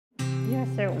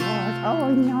Yes, it was.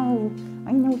 Oh,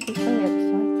 I know she's very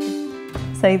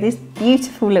excited. So this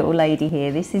beautiful little lady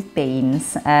here, this is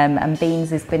Beenz, and Beenz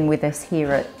has been with us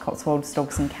here at Cotswolds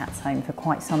Dogs and Cats Home for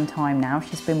quite some time now.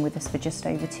 She's been with us for just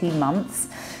over 2 months.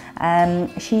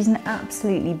 She's an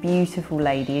absolutely beautiful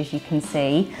lady, as you can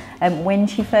see. When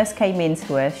she first came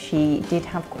into us, she did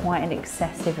have quite an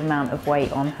excessive amount of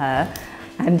weight on her,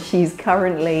 and she's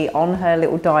currently on her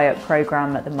little diet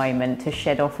program at the moment to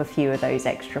shed off a few of those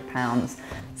extra pounds.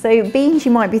 So Beenz,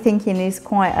 you might be thinking, is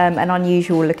quite an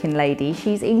unusual looking lady.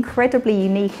 She's incredibly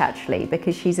unique actually,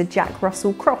 because she's a Jack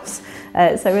Russell cross.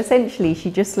 So essentially she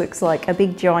just looks like a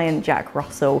big giant Jack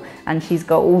Russell, and she's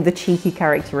got all the cheeky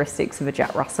characteristics of a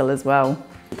Jack Russell as well.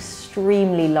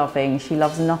 Extremely loving. She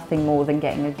loves nothing more than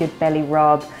getting a good belly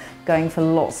rub, going for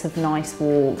lots of nice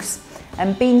walks.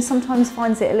 And Beenz sometimes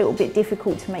finds it a little bit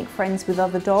difficult to make friends with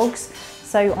other dogs.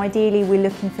 So ideally we're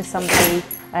looking for somebody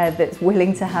that's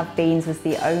willing to have Beenz as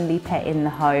the only pet in the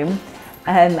home.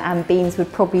 And Beenz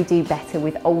would probably do better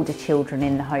with older children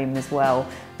in the home as well.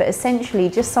 But essentially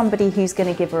just somebody who's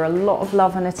going to give her a lot of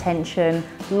love and attention,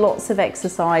 lots of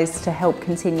exercise to help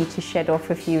continue to shed off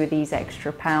a few of these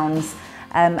extra pounds,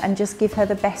 and just give her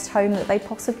the best home that they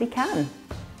possibly can.